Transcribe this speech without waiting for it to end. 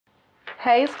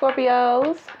Hey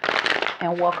Scorpios,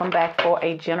 and welcome back for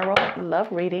a general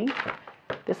love reading.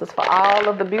 This is for all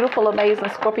of the beautiful, amazing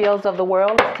Scorpios of the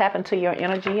world. Let's tap into your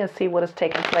energy and see what is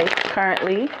taking place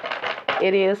currently.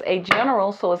 It is a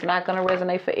general, so it's not going to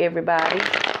resonate for everybody.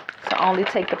 So only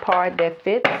take the part that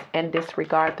fits and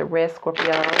disregard the rest,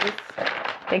 Scorpios.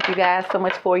 Thank you guys so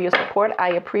much for your support.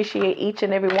 I appreciate each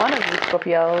and every one of you,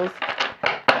 Scorpios.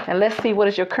 And let's see, what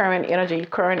is your current energy? Your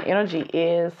current energy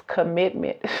is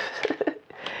commitment.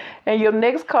 And your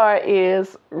next card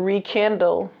is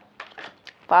rekindle,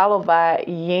 followed by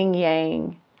yin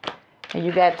yang. And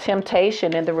you got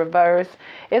temptation in the reverse.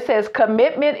 It says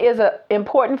commitment is an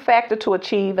important factor to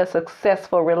achieve a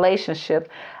successful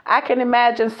relationship. I can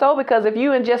imagine so, because if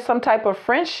you in just some type of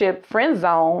friendship, friend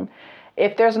zone,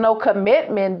 if there's no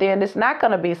commitment, then it's not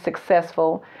going to be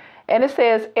successful. And it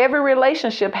says every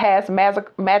relationship has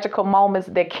magical moments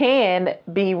that can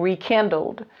be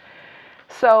rekindled.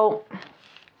 So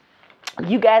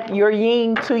you got your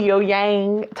yin to your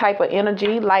yang type of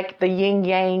energy, like the yin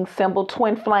yang symbol,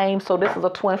 twin flame. So this is a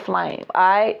twin flame, all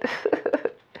right?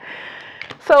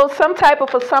 So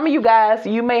for some of you guys,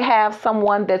 you may have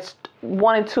someone that's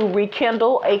wanting to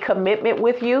rekindle a commitment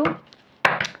with you.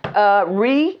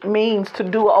 Means to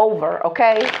do over,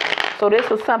 okay? So this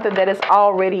is something that is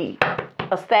already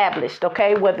established,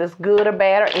 okay? Whether it's good or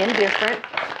bad or indifferent.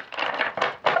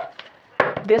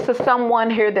 This is someone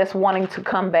here that's wanting to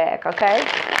come back, okay?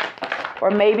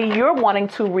 Or maybe you're wanting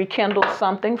to rekindle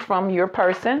something from your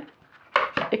person.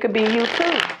 It could be you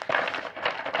too.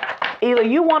 Either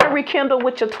you want to rekindle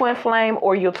with your twin flame,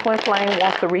 or your twin flame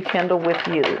wants to rekindle with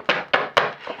you.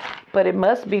 But it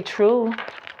must be true,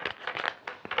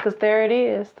 because there it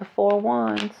is, the 4 of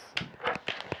Wands.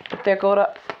 But there go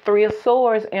the 3 of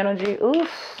Swords energy. Ooh,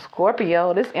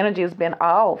 Scorpio, this energy has been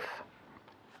off.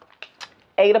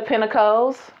 8 of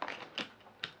Pentacles.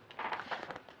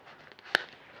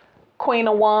 Queen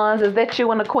of Wands. Is that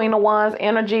you and the Queen of Wands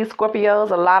energy,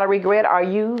 Scorpios? A lot of regret. Are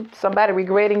you somebody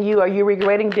regretting you? Are you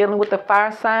regretting dealing with the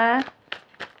fire sign?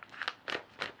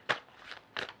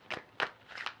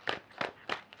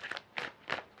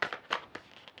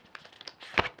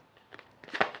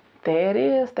 There it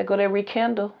is. There go that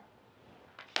rekindle.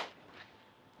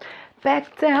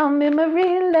 Back down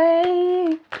memory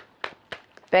lane.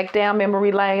 Back down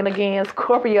memory lane again,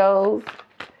 Scorpios.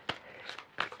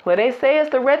 Well, they say it's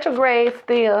the retrograde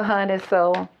still, honey.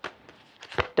 So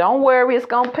don't worry, it's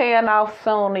gonna pay off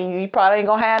soon. And you probably ain't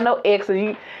gonna have no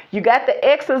exes. You got the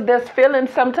exes that's feeling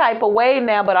some type of way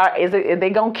now, but is they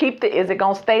gonna keep is it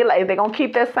gonna stay like, is they gonna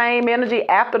keep that same energy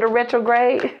after the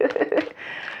retrograde?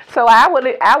 So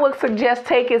I would suggest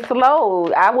take it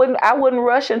slow. I wouldn't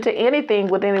rush into anything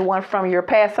with anyone from your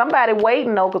past. Somebody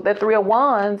waiting though, because that 3 of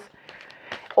Wands.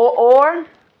 Or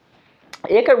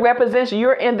it could represent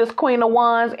you're in this Queen of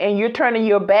Wands and you're turning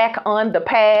your back on the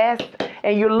past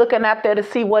and you're looking out there to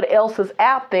see what else is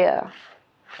out there.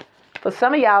 For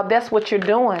some of y'all, that's what you're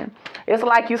doing. It's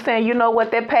like you're saying, you know what,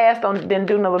 that past didn't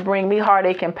do nothing but bring me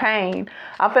heartache and pain.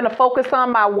 I'm finna focus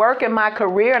on my work and my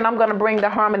career, and I'm gonna bring the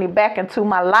harmony back into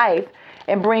my life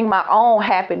and bring my own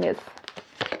happiness.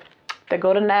 There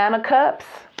go the 9 of Cups.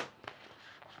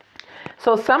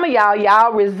 So some of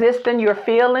y'all resisting your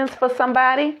feelings for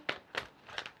somebody,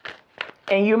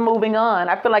 and you're moving on.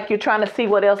 I feel like you're trying to see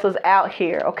what else is out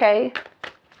here, okay?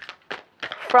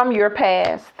 From your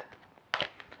past.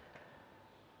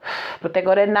 But there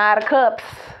go that 9 of Cups.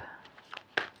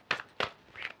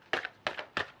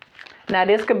 Now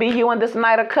this could be you and this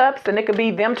Knight of Cups, and it could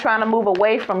be them trying to move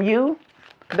away from you,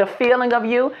 the feeling of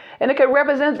you, and it could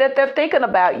represent that they're thinking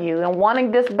about you and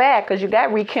wanting this back, because you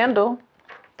got rekindle.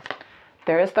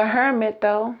 There is the Hermit,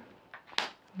 though.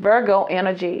 Virgo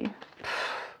energy.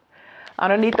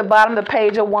 Underneath the bottom, the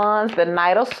Page of Wands, the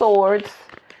Knight of Swords,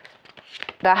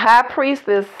 the High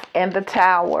Priestess, and the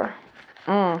Tower.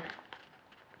 So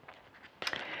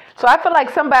I feel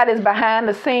like somebody's behind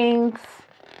the scenes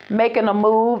making a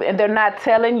move, and they're not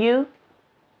telling you.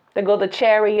 They go the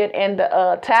Chariot and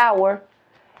the Tower.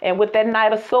 And with that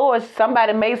Knight of Swords,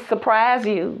 somebody may surprise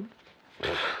you.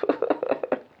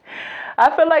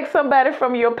 I feel like somebody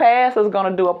from your past is going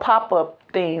to do a pop-up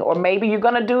thing, or maybe you're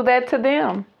going to do that to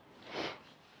them.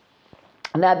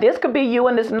 Now, this could be you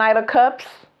and this Knight of Cups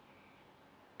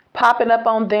popping up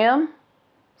on them.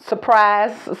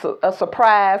 Surprise, a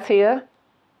surprise here.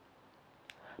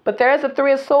 But there's a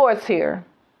 3 of Swords here.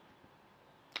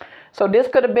 So this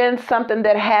could have been something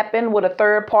that happened with a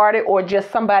third party, or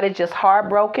just somebody just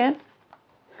heartbroken.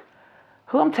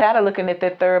 I'm tired of looking at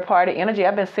that third party energy.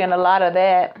 I've been seeing a lot of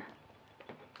that.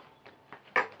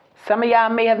 Some of y'all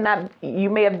may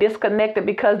have disconnected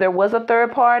because there was a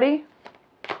third party.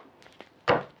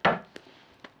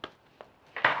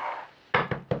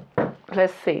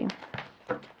 let's see.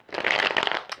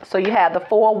 So you have the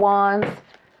Four of Wands,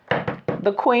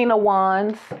 the Queen of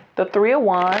Wands, the Three of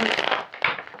Wands,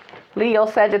 Leo,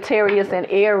 Sagittarius, and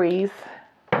Aries.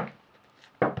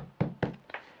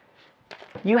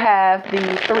 You have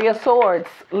the Three of Swords,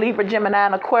 Libra, Gemini,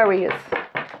 and Aquarius.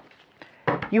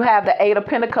 You have the Eight of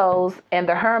Pentacles and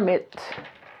the Hermit,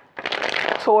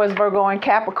 Taurus, Virgo, and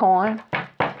Capricorn.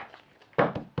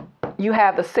 You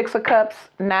have the Six of Cups,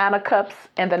 Nine of Cups,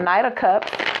 and the Knight of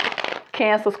Cups,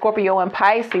 Cancer, Scorpio, and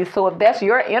Pisces. So if that's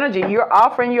your energy, you're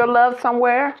offering your love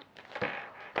somewhere,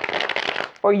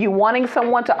 or you wanting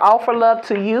someone to offer love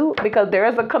to you, because there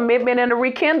is a commitment and a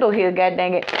rekindle here, god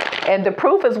dang it. And the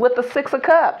proof is with the Six of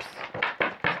Cups.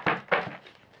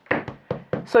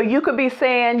 So you could be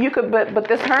saying, but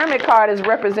this Hermit card is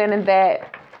representing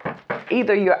that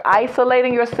either you're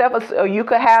isolating yourself, or you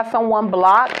could have someone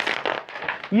blocked.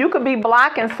 You could be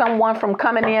blocking someone from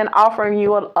coming in, offering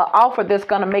you an offer that's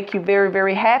going to make you very,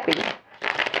 very happy.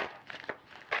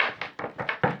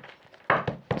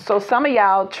 So some of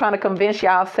y'all trying to convince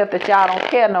yourself that y'all don't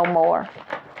care no more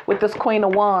with this Queen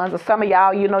of Wands. Or some of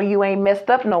y'all, you know, you ain't messed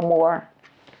up no more.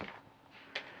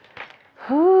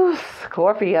 Whew,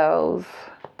 Scorpios.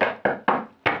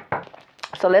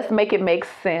 So let's make it make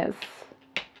sense.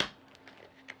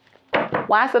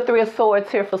 Why is the Three of Swords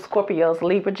here for Scorpios?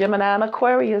 Libra, Gemini, and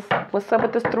Aquarius. What's up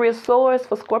with this Three of Swords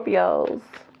for Scorpios?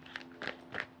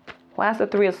 Why is the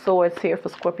Three of Swords here for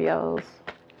Scorpios?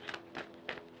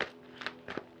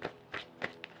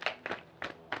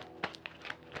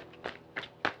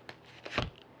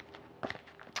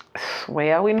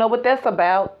 Well, we know what that's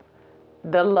about.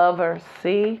 The Lover.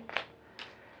 See?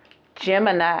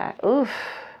 Gemini. Oof.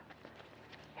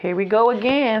 Here we go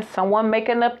again. Someone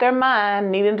making up their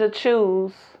mind, needing to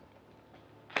choose.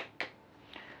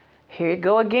 Here you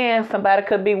go again. Somebody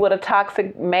could be with a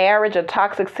toxic marriage, a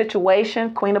toxic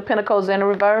situation. Queen of Pentacles in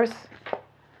reverse.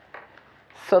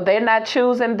 So they're not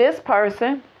choosing this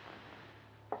person.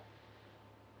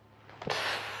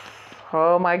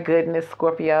 Oh my goodness,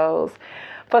 Scorpios.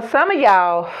 For some of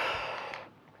y'all,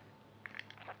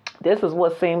 this is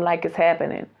what seemed like it's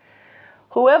happening.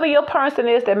 Whoever your person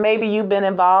is that maybe you've been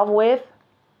involved with,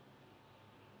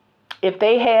 if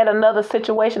they had another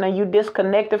situation and you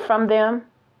disconnected from them,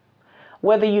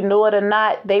 whether you knew it or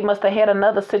not, they must have had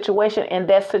another situation, and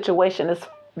that situation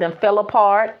then fell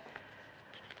apart.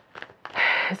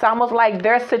 It's almost like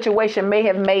their situation may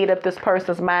have made up this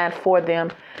person's mind for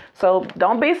them. So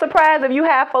don't be surprised if you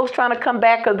have folks trying to come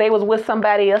back because they was with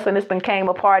somebody else and this thing came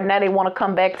apart. Now they want to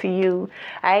come back to you.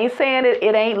 I ain't saying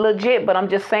it ain't legit, but I'm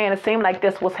just saying it seemed like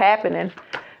this was happening.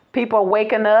 People are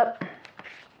waking up.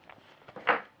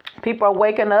 People are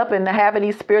waking up and having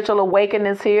these spiritual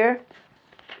awakenings here.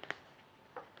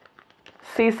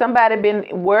 See, somebody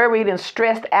been worried and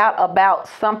stressed out about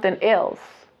something else.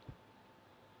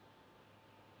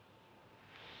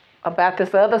 About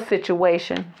this other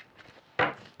situation.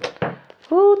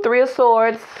 Ooh, Three of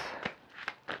Swords.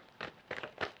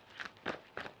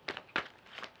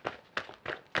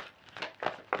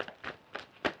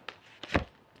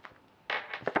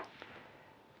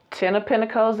 Ten of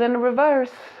Pentacles in the reverse.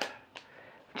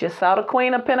 Just saw the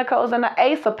Queen of Pentacles and the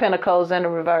Ace of Pentacles in the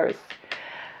reverse.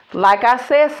 Like I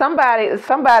said, somebody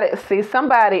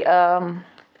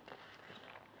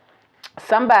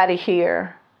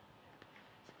here.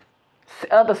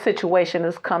 Other situation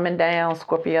is coming down,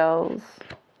 Scorpios.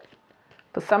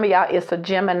 For some of y'all, it's a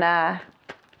Gemini,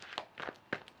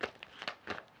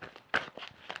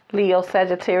 Leo,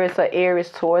 Sagittarius, or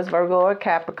Aries, Taurus, Virgo, or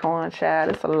Capricorn,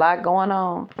 child. It's a lot going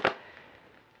on.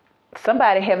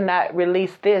 Somebody have not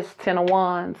released this, Ten of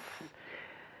Wands.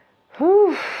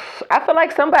 Whew. I feel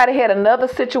like somebody had another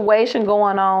situation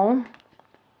going on.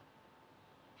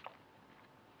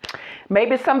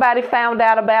 Maybe somebody found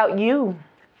out about you.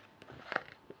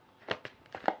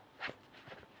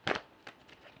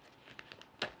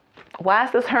 Why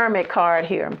is this Hermit card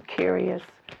here? I'm curious.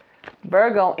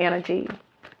 Virgo energy.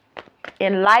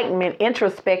 Enlightenment,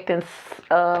 introspecting.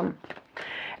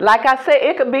 Like I said,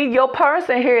 it could be your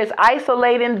person here is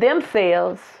isolating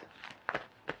themselves.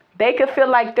 They could feel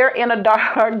like they're in a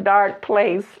dark, dark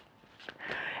place.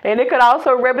 And it could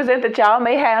also represent that y'all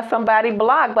may have somebody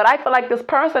blocked. But I feel like this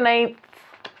person ain't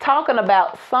talking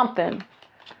about something.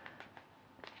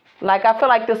 Like, I feel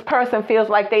like this person feels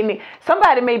like they need...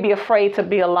 Somebody may be afraid to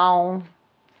be alone.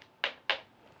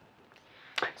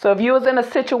 So if you was in a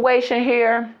situation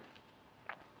here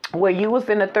where you was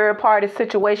in a third-party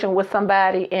situation with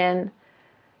somebody and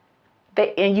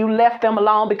you left them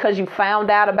alone because you found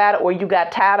out about it or you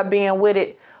got tired of being with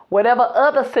it, Whatever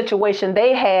other situation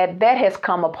they had, that has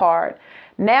come apart.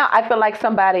 Now I feel like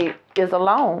somebody is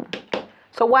alone.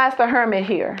 So why is the Hermit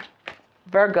here?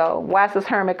 Virgo, why is this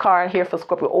Hermit card here for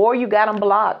Scorpio? Or you got them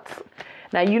blocked.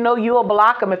 Now you know you'll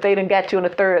block them if they done got you in the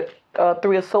third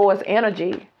Three of Swords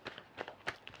energy.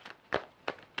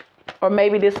 Or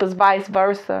maybe this is vice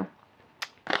versa.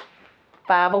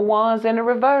 Five of Wands in the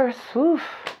reverse. Oof.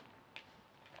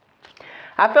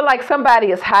 I feel like somebody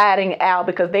is hiding out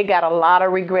because they got a lot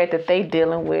of regret that they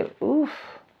dealing with. Oof.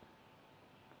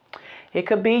 It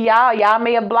could be y'all. Y'all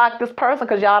may have blocked this person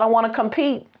because y'all don't want to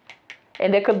compete.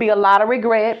 And there could be a lot of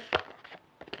regret.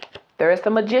 There is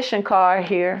the Magician card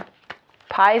here.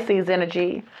 Pisces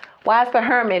energy. Why is the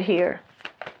Hermit here?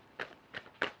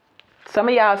 Some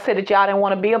of y'all said that y'all didn't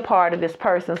want to be a part of this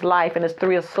person's life and it's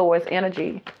Three of Swords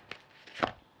energy.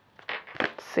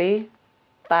 See?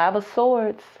 Five of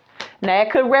Swords. Now,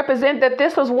 it could represent that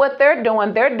this is what they're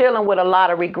doing. They're dealing with a lot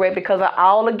of regret because of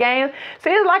all the games. See,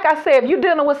 it's like I said, if you're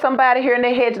dealing with somebody here and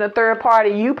they're hedging a third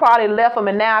party, you probably left them,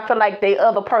 and now I feel like the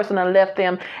other person done left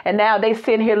them, and now they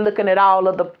sitting here looking at all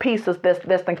of the pieces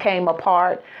that's done came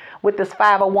apart with this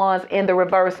Five of Wands in the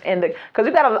reverse. Because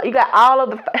you got all of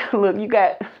the, look, you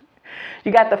got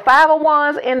the Five of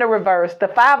Wands in the reverse, the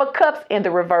Five of Cups in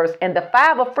the reverse, and the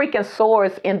Five of freaking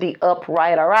Swords in the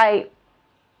upright, all right?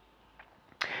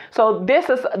 So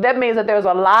that means that there's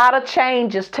a lot of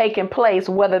changes taking place,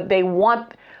 whether you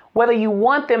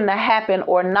want them to happen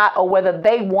or not, or whether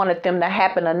they wanted them to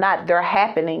happen or not, they're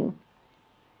happening.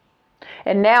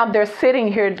 And now they're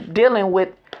sitting here dealing with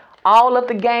all of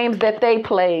the games that they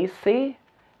played, see?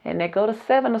 And they go to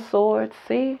Seven of Swords,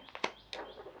 see?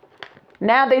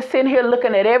 Now they sitting here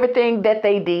looking at everything that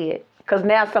they did, because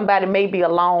now somebody may be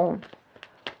alone.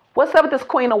 What's up with this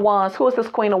Queen of Wands? Who is this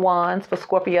Queen of Wands for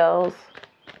Scorpios?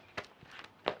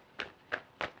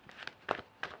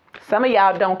 Some of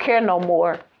y'all don't care no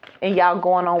more, and y'all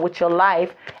going on with your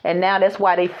life, and now that's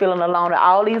why they feeling alone.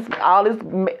 All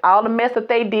the mess that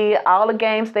they did, all the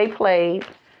games they played,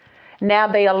 now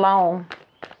they alone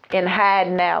and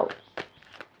hiding out.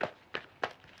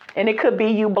 And it could be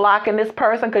you blocking this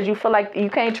person because you feel like you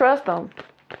can't trust them.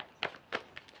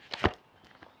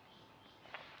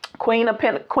 Queen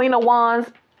of Wands,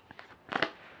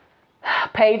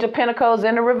 Page of Pentacles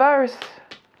in the reverse.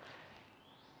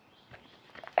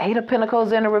 Eight of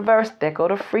Pentacles in the reverse. There go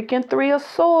the freaking Three of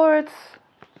Swords.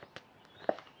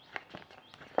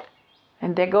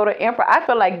 And there go the Emperor. I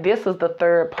feel like this is the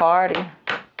third party.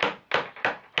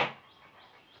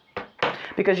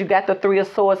 Because you got the Three of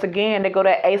Swords again. They go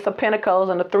the Ace of Pentacles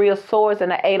and the Three of Swords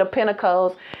and the Eight of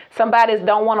Pentacles. Somebody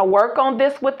don't want to work on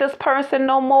this with this person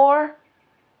no more.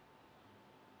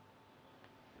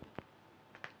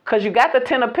 Because you got the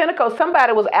Ten of Pentacles.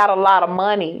 Somebody was out a lot of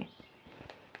money.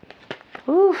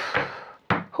 Oof.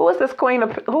 Who is this Queen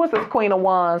of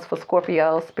Wands for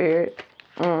Scorpio spirit?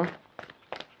 I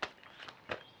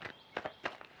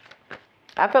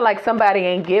feel like somebody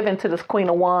ain't giving to this Queen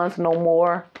of Wands no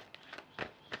more.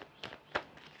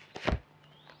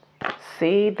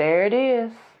 See, there it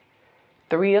is.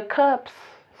 Three of Cups.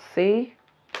 See?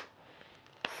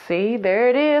 See, there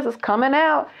it is. It's coming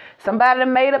out. Somebody that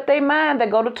made up their mind. They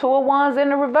go to Two of Wands in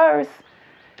the reverse.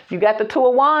 You got the Two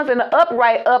of Wands in the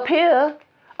upright up here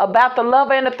about the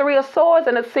Lover and the Three of Swords.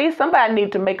 And see, somebody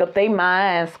need to make up their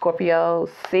mind, Scorpio.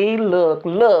 See,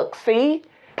 look, see?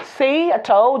 See, I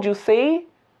told you, see?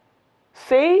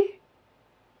 See?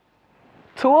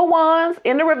 Two of Wands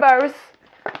in the reverse.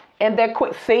 And they're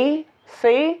quick. See?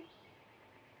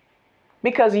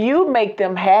 Because you make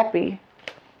them happy.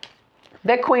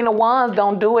 That Queen of Wands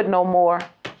don't do it no more.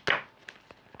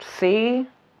 See?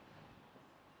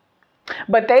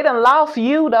 But they done lost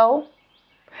you, though.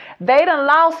 They done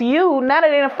lost you. Now that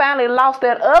they done finally lost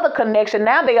that other connection,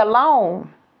 now they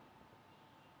alone.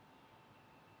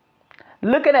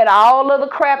 Looking at all of the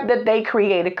crap that they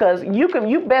created, because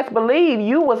you best believe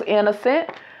you was innocent.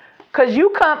 Because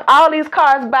all these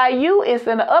cards by you is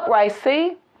in the upright,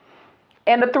 see?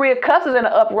 And the Three of Cups is in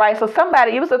the upright. So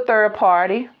it was a third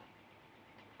party.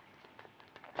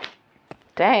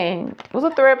 Dang. It was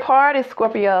a third party,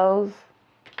 Scorpios.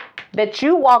 That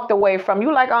you walked away from.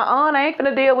 You like, I ain't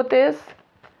finna deal with this.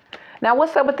 Now,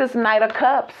 what's up with this Knight of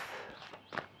Cups?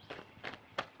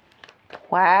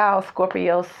 Wow,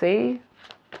 Scorpio, see?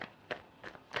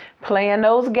 Playing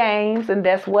those games, and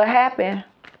that's what happened.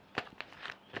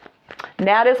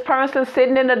 Now this person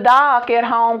sitting in the dark at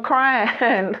home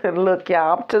crying. Look,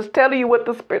 y'all, I'm just telling you what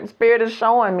the spirit is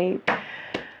showing me.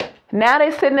 Now they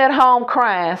sitting at home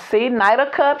crying. See, Knight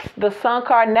of Cups, the Sun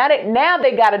card. Now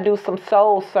they got to do some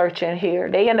soul searching here.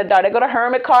 They in the dark. They go to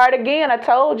Hermit card again. I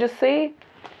told you, see?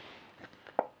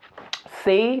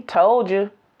 See, told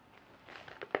you.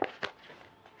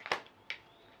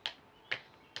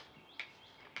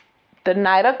 The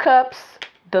Knight of Cups,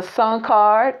 the Sun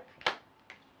card,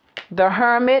 the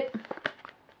Hermit,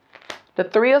 the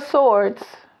Three of Swords,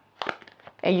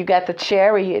 and you got the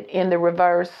Chariot in the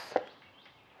reverse.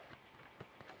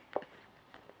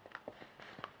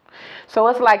 So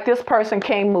it's like this person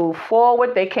can't move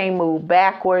forward. They can't move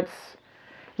backwards.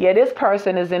 Yeah, this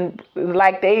person is in,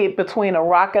 like they between a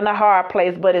rock and a hard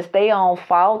place, but it's their own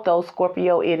fault though,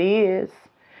 Scorpio, it is.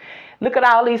 Look at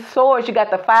all these swords. You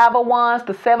got the Five of Wands,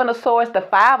 the Seven of Swords, the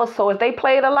Five of Swords. They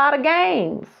played a lot of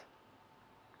games.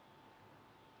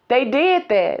 They did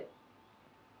that.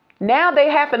 Now they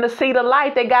happen to see the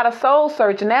light. They got a soul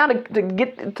search now to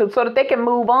get to so that they can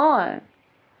move on.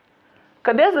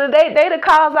 Because they the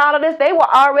cause all of this. They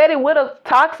were already with a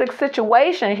toxic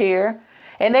situation here.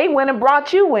 And they went and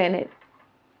brought you in it.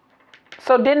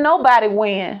 So didn't nobody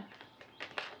win.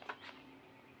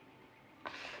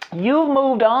 You've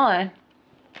moved on.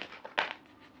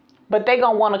 But they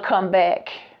going to want to come back.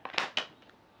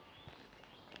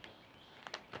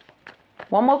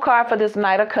 One more card for this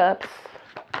Knight of Cups.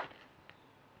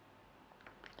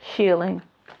 Healing.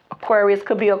 Aquarius,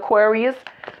 could be Aquarius.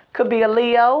 Could be a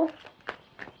Leo.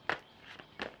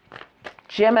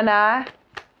 Gemini.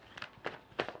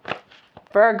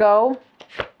 Virgo.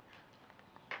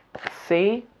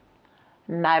 See?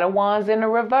 Knight of Wands in the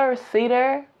reverse. See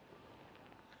there?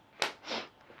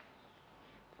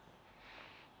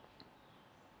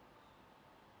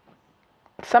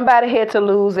 Somebody had to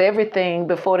lose everything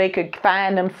before they could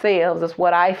find themselves, is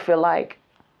what I feel like.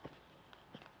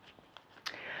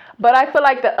 But I feel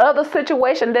like the other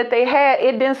situation that they had,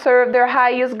 it didn't serve their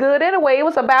highest good anyway. It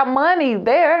was about money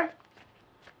there.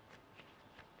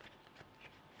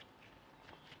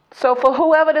 So for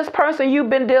whoever this person you've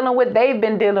been dealing with, they've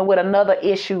been dealing with another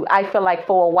issue, I feel like,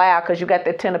 for a while, because you got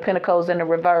the Ten of Pentacles in the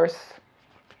reverse.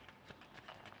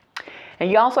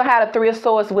 And you also had a Three of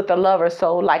Swords with the Lover.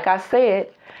 So like I said,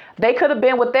 they could have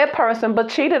been with that person but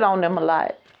cheated on them a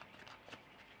lot.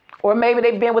 Or maybe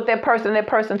they've been with that person and that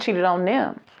person cheated on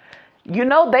them. You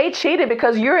know they cheated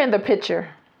because you're in the picture.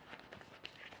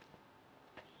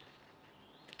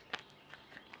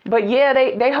 But yeah,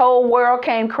 they whole world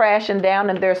came crashing down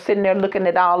and they're sitting there looking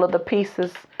at all of the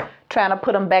pieces, trying to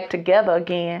put them back together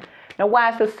again. Now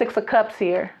why is the Six of Cups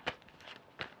here?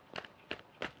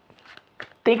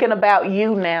 Thinking about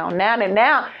you now.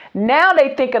 Now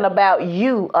they thinking about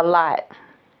you a lot.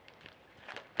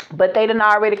 But they done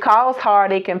already caused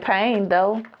heartache and pain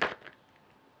though.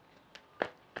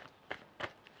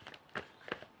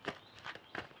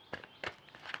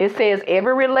 It says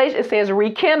it says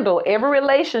rekindle. Every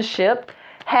relationship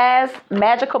has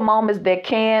magical moments that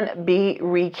can be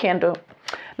rekindled.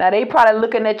 Now they probably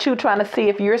looking at you trying to see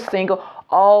if you're single.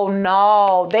 Oh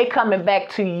no, they coming back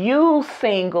to you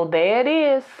single. There it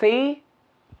is. See?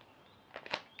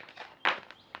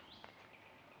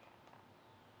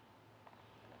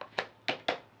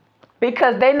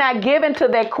 Because they're not giving to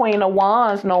that Queen of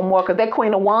Wands no more. Because that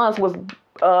Queen of Wands was,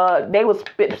 they was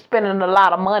spending a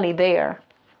lot of money there.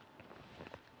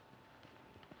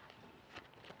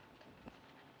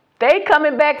 They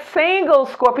coming back single,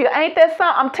 Scorpio. Ain't that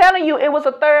something? I'm telling you, it was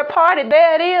a third party.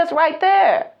 There it is right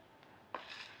there.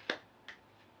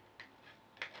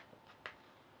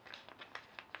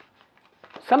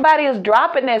 Somebody is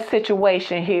dropping that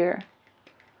situation here.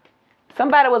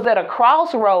 Somebody was at a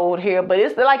crossroad here, but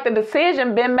it's like the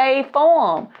decision been made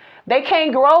for them. They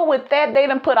can't grow with that. They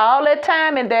done put all that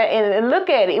time in there, and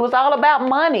look at it. It was all about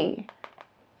money.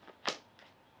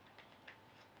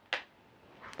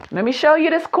 Let me show you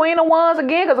this Queen of Wands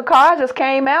again, because the card just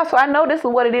came out, so I know this is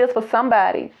what it is for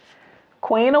somebody.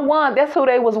 Queen of Wands, that's who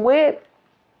they was with.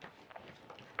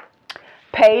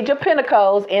 Page of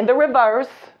Pentacles in the reverse.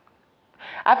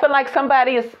 I feel like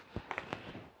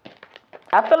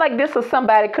this is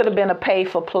somebody could have been a pay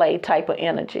for play type of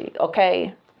energy,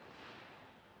 okay?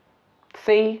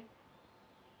 See?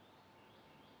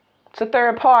 It's a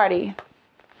third party.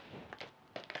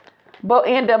 But what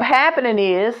end up happening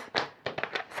is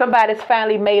somebody's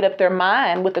finally made up their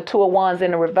mind with the Two of Wands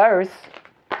in the reverse.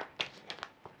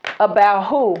 About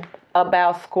who?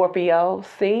 About Scorpio.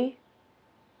 See?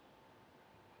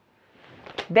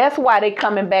 That's why they're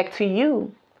coming back to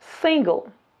you.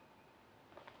 Single.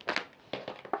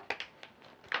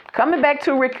 Coming back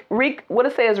to what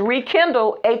it says,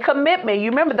 rekindle a commitment. You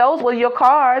remember those were your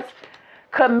cards.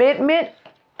 Commitment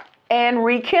and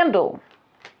rekindle.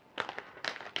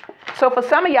 So for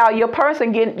some of y'all, your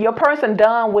person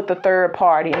done with the third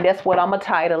party, and that's what I'm gonna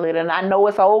title it. And I know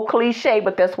it's old cliche,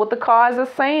 but that's what the cards are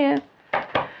saying.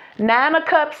 Nine of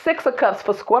Cups, Six of Cups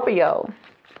for Scorpio.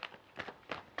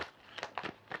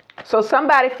 So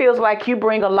somebody feels like you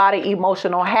bring a lot of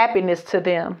emotional happiness to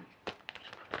them.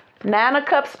 Nine of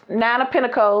Cups, Nine of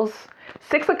Pentacles,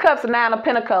 Six of Cups, Nine of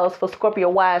Pentacles for Scorpio.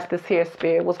 Why is this here,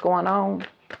 Spirit? What's going on?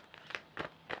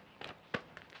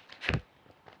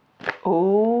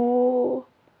 Ooh,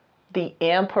 the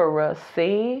Emperor,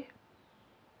 see?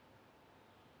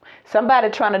 Somebody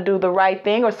trying to do the right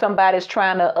thing, or somebody's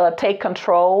trying to take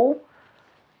control.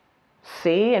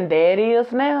 See, and there it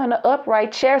is now in the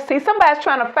upright chair. See, somebody's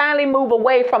trying to finally move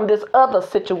away from this other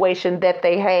situation that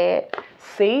they had.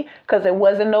 See, because it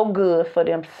wasn't no good for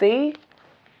them. See,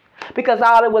 because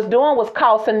all it was doing was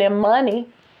costing them money.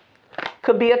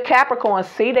 Could be a Capricorn.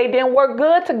 See, they didn't work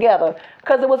good together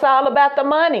because it was all about the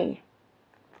money.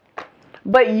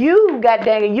 But you, god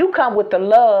dang it, you come with the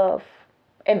love,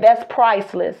 and that's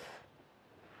priceless.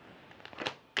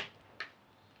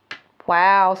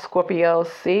 Wow, Scorpio,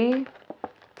 see?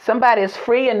 Somebody is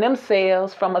freeing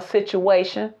themselves from a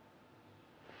situation.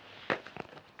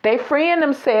 They freeing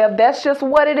themselves. That's just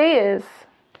what it is.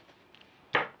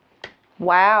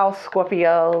 Wow,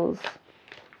 Scorpios.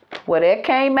 Well, that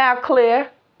came out clear.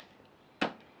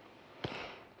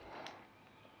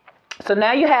 So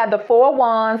now you have the Four of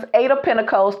Wands, Eight of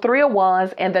Pentacles, Three of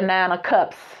Wands, and the Nine of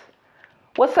Cups.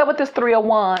 What's up with this Three of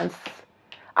Wands?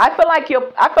 I feel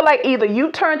like either you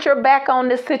turned your back on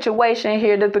this situation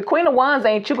here. That the Queen of Wands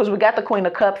ain't you, because we got the Queen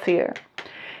of Cups here.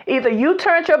 Either you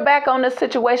turned your back on this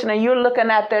situation and you're looking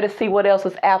out there to see what else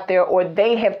is out there, or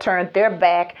they have turned their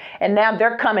back and now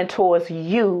they're coming towards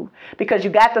you because you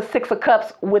got the Six of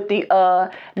Cups with the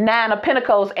Nine of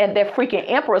Pentacles and their freaking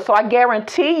Emperor. So I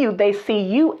guarantee you they see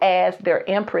you as their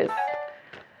Empress.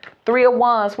 Three of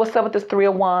Wands. What's up with this Three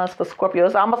of Wands for Scorpio?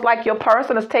 It's almost like your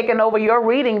person is taking over your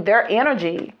reading, their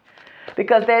energy,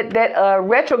 because that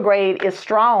retrograde is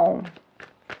strong.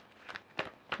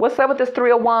 What's up with this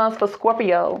Three of Wands for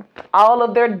Scorpio? All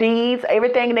of their deeds,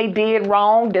 everything they did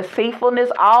wrong, deceitfulness,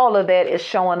 all of that is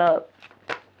showing up.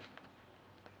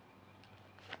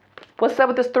 What's up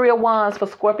with this Three of Wands for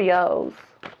Scorpios?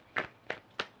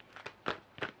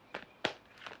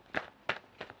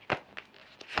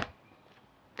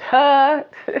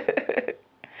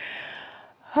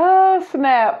 Oh,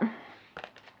 snap.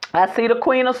 I see the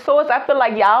Queen of Swords. I feel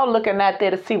like y'all looking out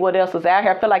there to see what else is out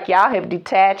here. I feel like y'all have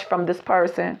detached from this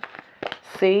person.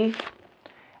 See?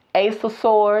 Ace of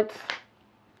Swords.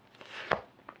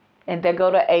 And there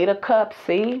go the Eight of Cups.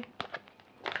 See?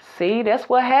 See, that's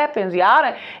what happens.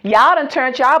 Y'all done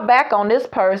turned y'all back on this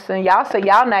person. Y'all say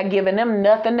y'all not giving them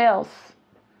nothing else.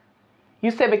 You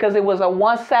said because it was a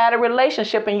one-sided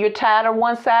relationship and you're tired of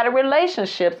one-sided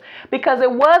relationships because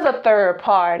it was a third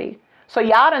party. So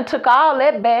y'all done took all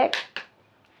that back.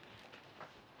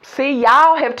 See,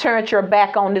 y'all have turned your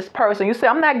back on this person. You say,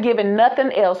 I'm not giving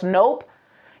nothing else. Nope.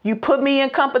 You put me in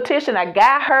competition. I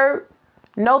got hurt.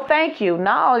 No, thank you.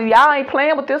 No, y'all ain't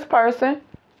playing with this person.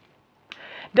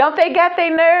 Don't they got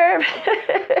their nerve?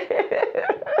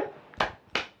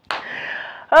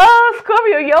 Oh,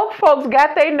 Scorpio, your folks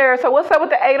got their nerve. So what's up with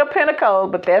the Eight of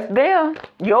Pentacles? But that's them.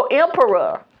 Your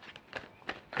Emperor.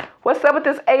 What's up with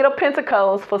this Eight of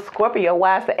Pentacles for Scorpio?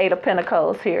 Why is the Eight of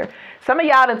Pentacles here? Some of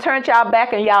y'all done turned y'all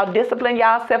back and y'all discipline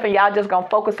y'allself and y'all just going to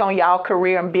focus on y'all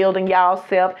career and building y'all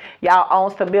self, y'all own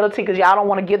stability because y'all don't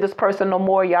want to give this person no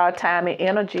more y'all time and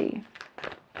energy.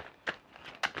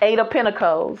 Eight of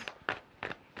Pentacles.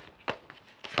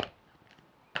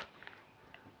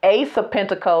 Ace of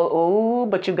Pentacles. Ooh,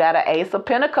 but you got an Ace of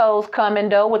Pentacles coming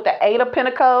though with the Eight of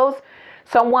Pentacles.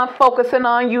 Someone focusing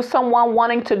on you. Someone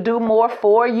wanting to do more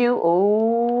for you.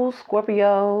 Ooh,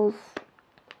 Scorpios.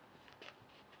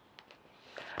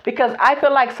 Because I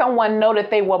feel like someone know that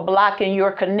they were blocking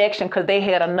your connection because they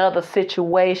had another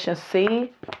situation.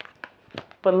 See?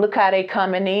 But look how they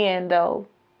coming in though.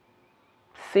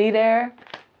 See there?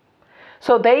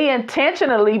 So they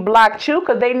intentionally blocked you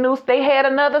because they knew they had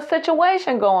another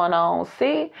situation going on.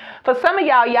 See? For some of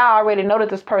y'all already know that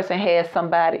this person has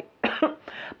somebody.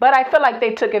 But I feel like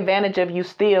they took advantage of you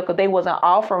still because they wasn't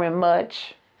offering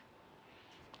much.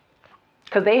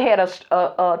 Because they had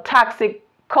a toxic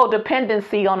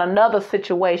codependency on another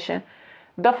situation.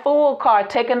 The Fool card,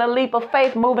 taking a leap of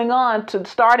faith, moving on to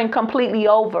starting completely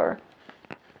over.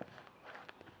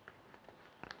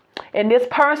 And this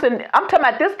person, I'm talking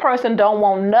about this person don't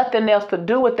want nothing else to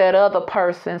do with that other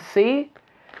person, see?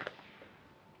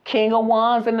 King of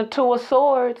Wands and the Two of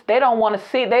Swords. They don't want to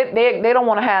see, they don't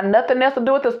want to have nothing else to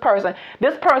do with this person.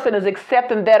 This person is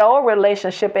accepting that old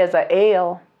relationship as a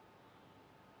L.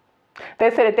 They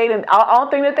said that they didn't. The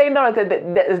only thing that they know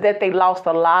is that they lost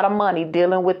a lot of money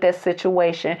dealing with that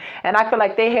situation. And I feel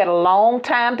like they had a long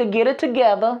time to get it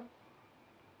together,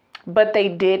 but they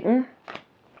didn't.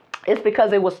 It's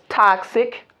because it was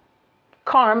toxic,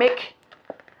 karmic.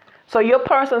 So your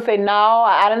person say, no,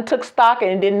 I done took stock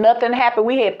and then nothing happened.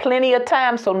 We had plenty of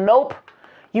time, so nope.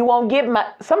 You won't get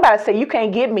somebody say, you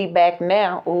can't get me back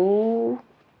now. Ooh.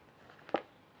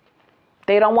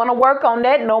 They don't want to work on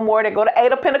that no more. They go to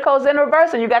 8 of Pentacles in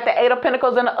reverse, and you got the 8 of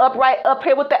Pentacles in the upright up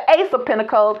here with the Ace of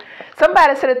Pentacles.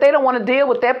 Somebody said that they don't want to deal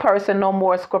with that person no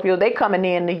more, Scorpio. They coming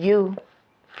in to you.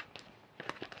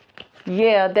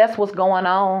 Yeah, that's what's going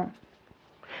on.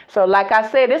 So like I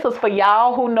said, this is for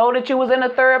y'all who know that you was in a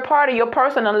third party. Your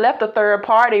person done left a third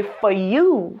party for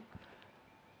you.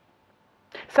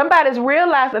 Somebody's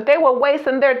realized that they were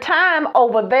wasting their time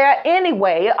over there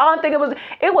anyway. I don't think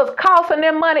it was costing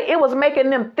them money. It was making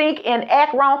them think and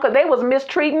act wrong because they was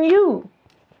mistreating you.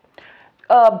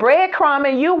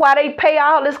 Breadcrumbing you while they pay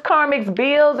all this karmic's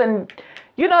bills. And,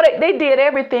 you know, they did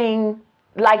everything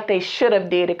like they should have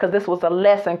did it because this was a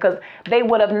lesson, because they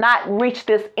would have not reached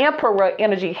this emperor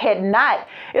energy had not.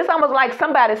 It's almost like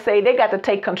somebody say they got to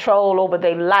take control over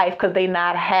their life because they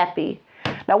not happy.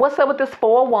 Now, what's up with this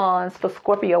 4 of Wands for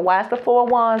Scorpio? Why is the 4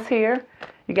 of Wands here?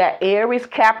 You got Aries,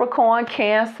 Capricorn,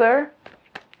 Cancer,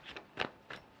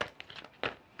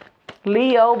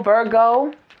 Leo,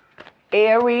 Virgo,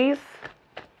 Aries.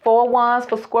 4 of Wands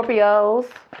for Scorpios.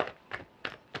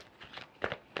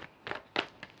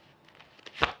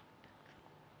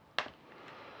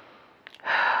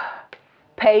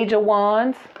 Page of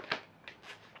Wands.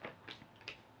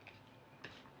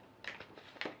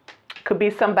 Could be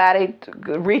somebody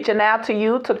reaching out to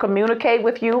you to communicate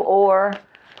with you, or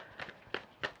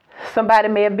somebody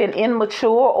may have been immature,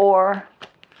 or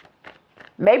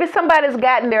maybe somebody's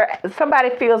gotten there. Somebody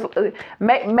feels,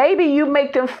 maybe you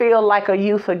make them feel like a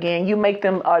youth again. You make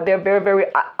them, they're very, very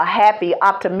happy,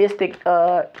 optimistic,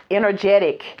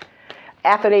 energetic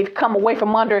after they've come away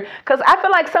from under. Because I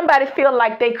feel like somebody feel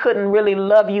like they couldn't really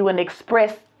love you and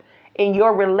express in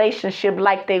your relationship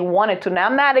like they wanted to. Now,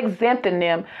 I'm not exempting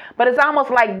them, but it's almost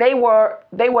like they were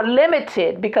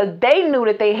limited because they knew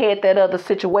that they had that other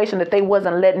situation that they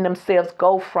wasn't letting themselves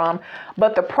go from.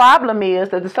 But the problem is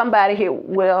that somebody here,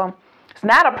 well, it's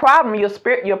not a problem.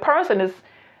 Your person is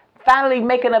finally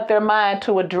making up their mind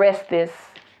to address this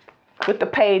with the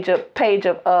page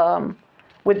of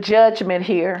with Judgment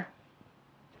here.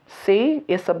 See,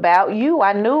 it's about you.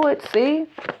 I knew it. See.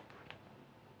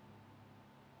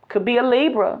 Could be a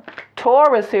Libra,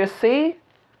 Taurus here, see?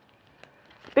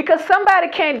 Because somebody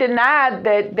can't deny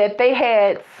that they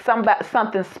had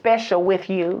something special with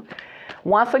you.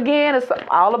 Once again, it's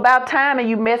all about time, and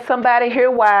you met somebody here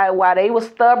while they were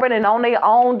stubborn and on their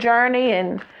own journey,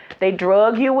 and they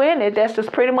drug you in it. That's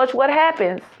just pretty much what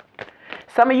happens.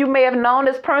 Some of you may have known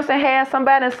this person had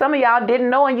somebody, and some of y'all didn't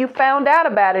know, and you found out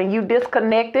about it, and you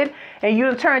disconnected, and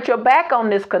you turned your back on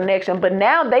this connection. But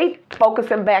now they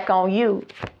focusing back on you.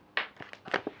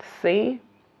 See?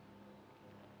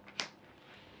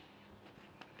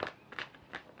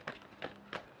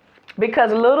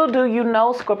 Because little do you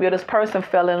know, Scorpio, this person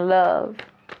fell in love.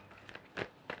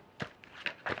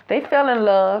 They fell in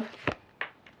love.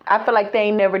 I feel like they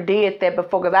ain't never did that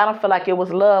before, because I don't feel like it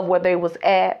was love where they was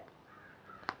at.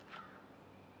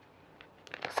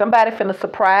 Somebody finna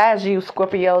surprise you,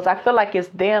 Scorpios. I feel like it's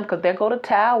them, because there go the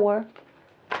Tower.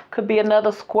 Could be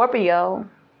another Scorpio.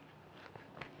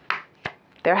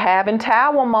 They're having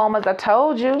Tower moments. I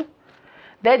told you.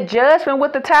 That Judgment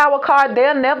with the Tower card,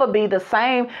 they'll never be the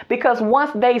same, because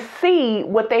once they see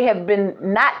what they have been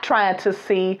not trying to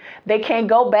see, they can't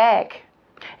go back.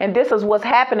 And this is what's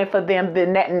happening for them.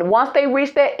 Once they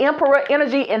reach that Emperor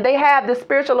energy and they have this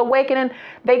spiritual awakening,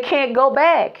 they can't go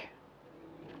back.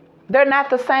 They're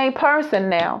not the same person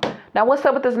now. Now, what's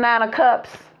up with this 9 of Cups?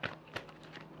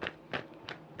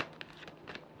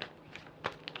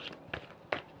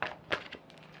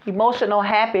 Emotional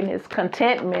happiness,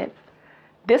 contentment.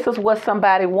 This is what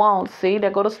somebody wants. See,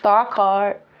 there go the Star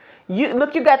card. You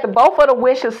got both of the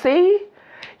wishes. See,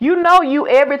 you know you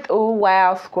everything. Oh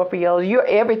wow, Scorpio, you're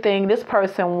everything this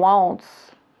person wants.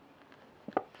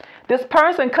 This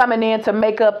person coming in to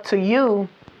make up to you.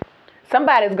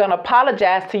 Somebody's gonna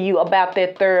apologize to you about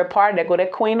that third party. There go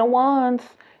that Queen of Wands.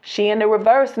 She in the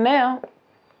reverse now.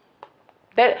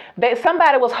 That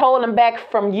somebody was holding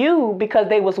back from you because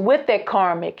they was with that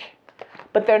karmic.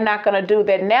 But they're not going to do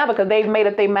that now because they've made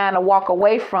up their mind to walk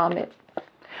away from it.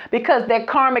 Because that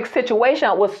karmic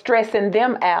situation was stressing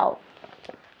them out.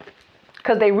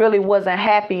 Because they really wasn't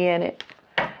happy in it.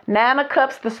 Nine of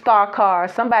Cups, the Star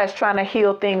card. Somebody's trying to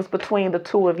heal things between the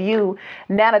two of you.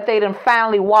 Now that they done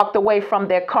finally walked away from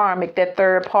their karmic, that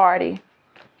third party.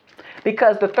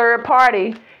 Because the third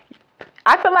party,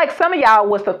 I feel like some of y'all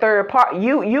was the third part.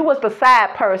 You was the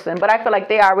side person, but I feel like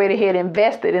they already had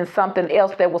invested in something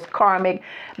else that was karmic,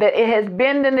 that it has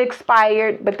been and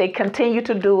expired, but they continue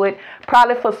to do it,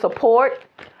 probably for support.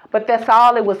 But that's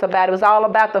all it was about. It was all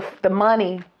about the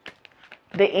money,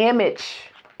 the image,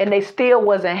 and they still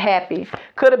wasn't happy.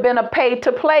 Could have been a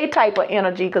pay-to-play type of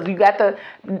energy, because you got the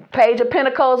Page of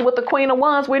Pentacles with the Queen of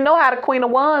Wands. We know how the Queen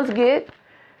of Wands get.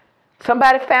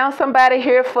 Somebody found somebody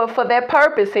here for that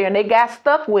purpose here, and they got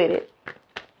stuck with it.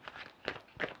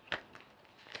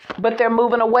 But they're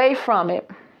moving away from it.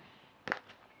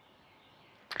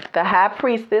 The High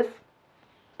Priestess.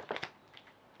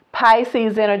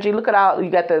 Pisces energy. Look at all. You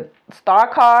got the Star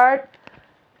card.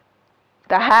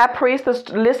 The High Priestess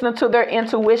listening to their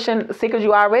intuition. See, because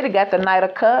you already got the Knight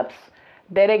of Cups.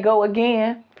 There they go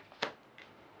again.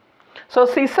 So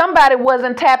see, somebody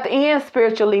wasn't tapped in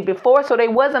spiritually before, so they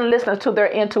wasn't listening to their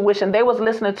intuition. They was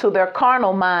listening to their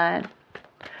carnal mind.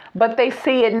 But they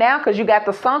see it now because you got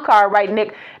the Sun card right,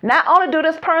 Nick. Not only do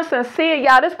this person see it,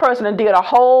 y'all, this person did a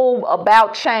whole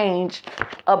about change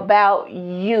about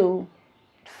you.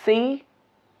 See?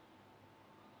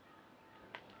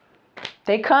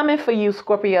 They coming for you,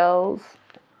 Scorpios.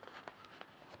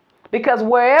 Because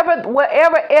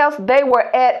wherever else they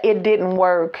were at, it didn't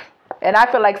work. And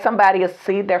I feel like somebody is,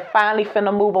 see, they're finally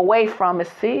finna move away from it,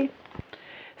 see?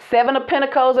 Seven of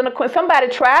Pentacles and the Queen. Somebody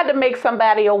tried to make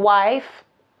somebody a wife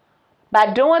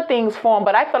by doing things for them,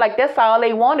 but I feel like that's all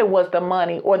they wanted was the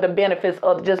money or the benefits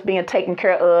of just being taken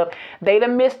care of. They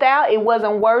done missed out. It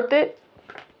wasn't worth it.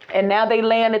 And now they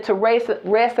landed to rest,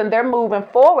 and they're moving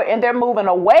forward, and they're moving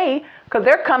away because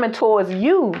they're coming towards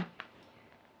you.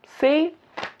 See?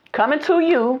 Coming to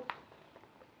you,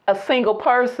 a single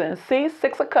person. See?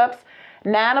 Six of Cups,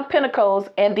 Nine of Pentacles,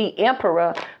 and the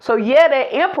Emperor. So yeah,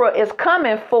 the Emperor is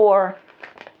coming for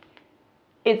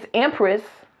its Empress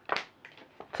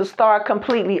to start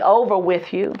completely over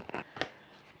with you.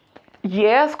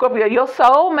 Yeah, Scorpio, your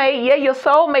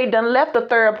soulmate done left the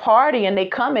third party, and they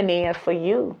coming in for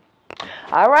you.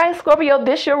 All right, Scorpio,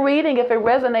 this your reading. If it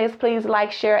resonates, please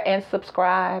like, share, and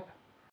subscribe.